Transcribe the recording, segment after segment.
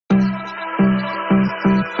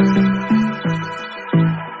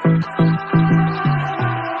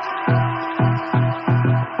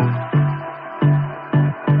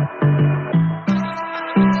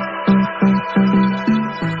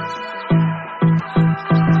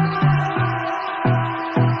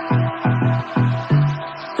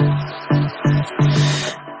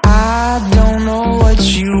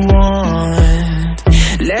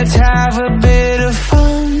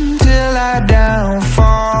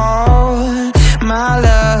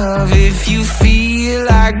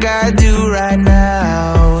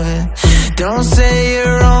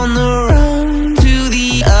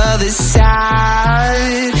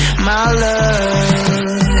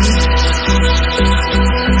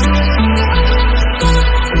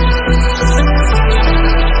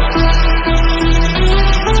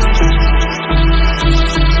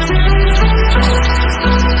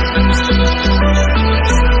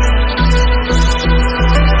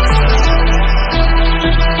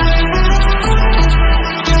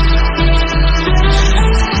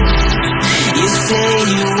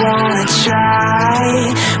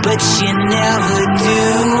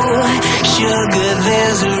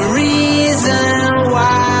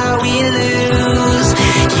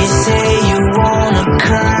You say you wanna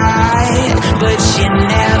cry, but you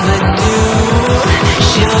never do.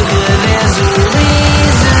 Sugar, there's a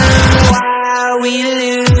reason why we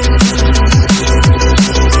lose.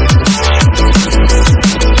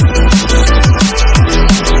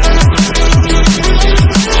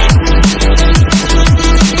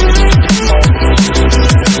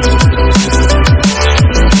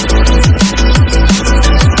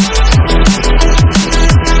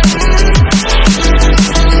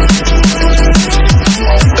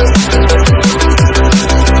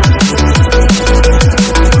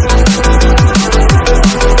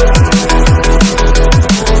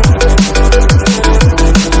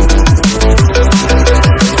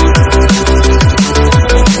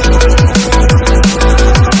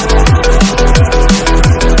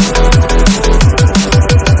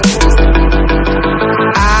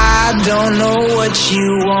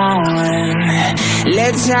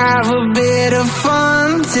 Let's have a bit of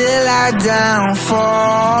fun till I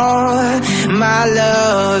downfall. My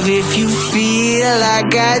love, if you feel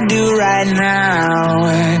like I do right now,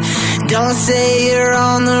 don't say you're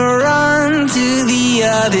on the run to the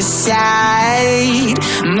other side.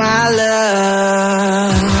 My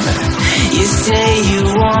love, you say you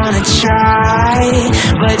wanna try,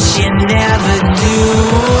 but you never do.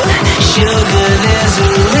 Sugar, there's a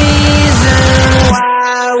reason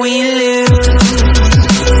why we lose.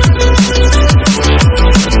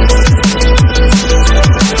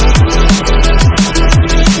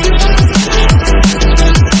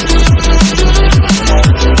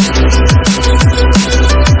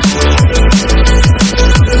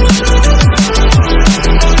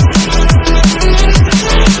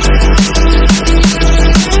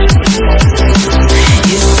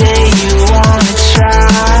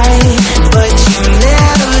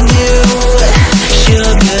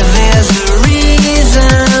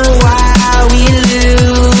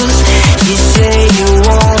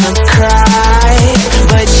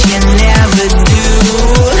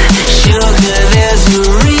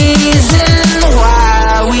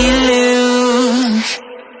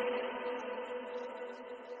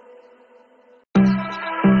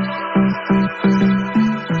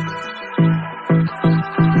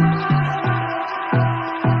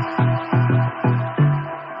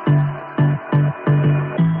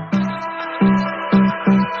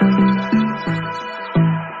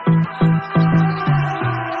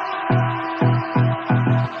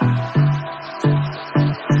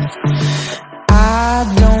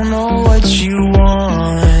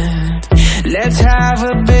 Let's have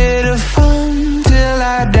a bit of fun till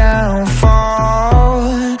I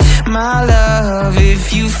downfall. My love,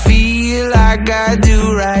 if you feel like I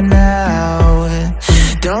do right now,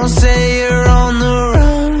 don't say you're on the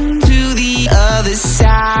run to the other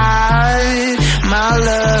side. My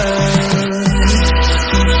love,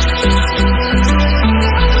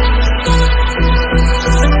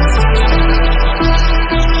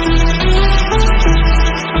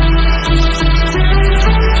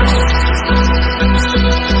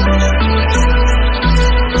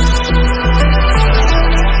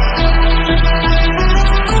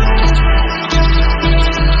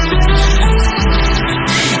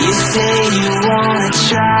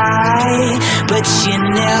 but you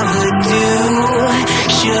never do.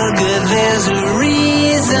 Sugar, there's a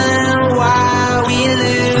reason why we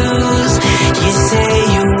lose. You say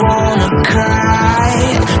you wanna cry,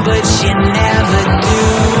 but you never do.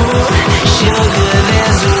 Sugar,